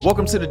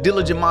Welcome to the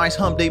Diligent Minds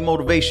Humpday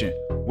Motivation.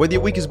 Whether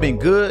your week has been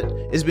good,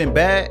 it's been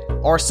bad,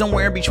 or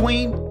somewhere in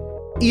between,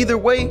 either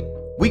way,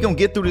 we gonna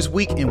get through this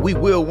week and we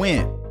will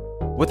win.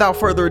 Without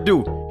further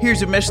ado,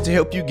 here's your message to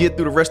help you get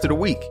through the rest of the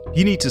week.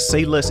 You need to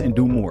say less and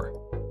do more.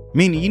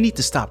 Meaning you need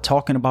to stop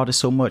talking about it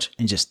so much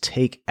and just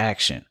take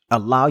action.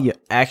 Allow your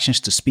actions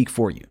to speak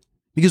for you.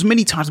 Because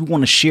many times we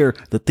want to share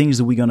the things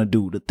that we're going to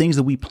do, the things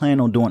that we plan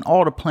on doing,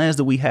 all the plans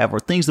that we have or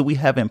things that we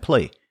have in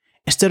play.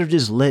 Instead of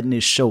just letting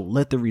it show,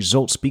 let the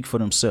results speak for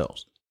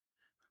themselves.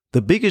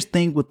 The biggest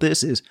thing with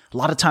this is a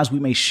lot of times we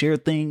may share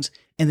things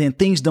and then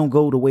things don't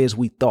go the way as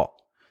we thought.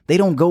 They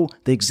don't go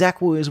the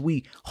exact way as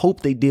we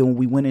hoped they did when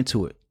we went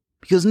into it.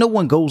 Because no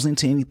one goes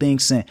into anything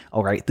saying,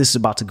 all right, this is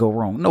about to go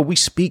wrong. No, we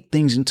speak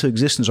things into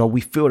existence or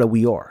we feel that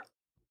we are.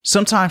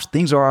 Sometimes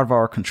things are out of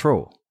our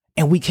control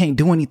and we can't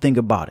do anything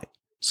about it.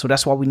 So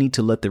that's why we need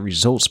to let the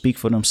results speak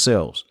for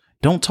themselves.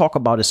 Don't talk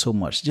about it so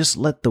much. Just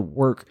let the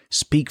work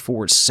speak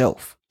for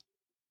itself.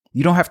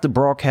 You don't have to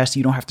broadcast.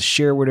 You don't have to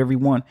share with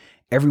everyone.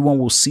 Everyone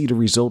will see the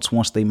results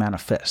once they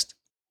manifest.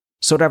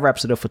 So that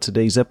wraps it up for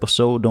today's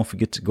episode. Don't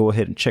forget to go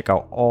ahead and check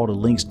out all the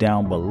links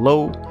down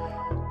below.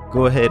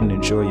 Go ahead and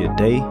enjoy your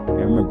day.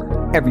 And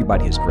remember,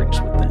 everybody has greatness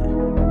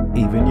within,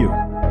 even you.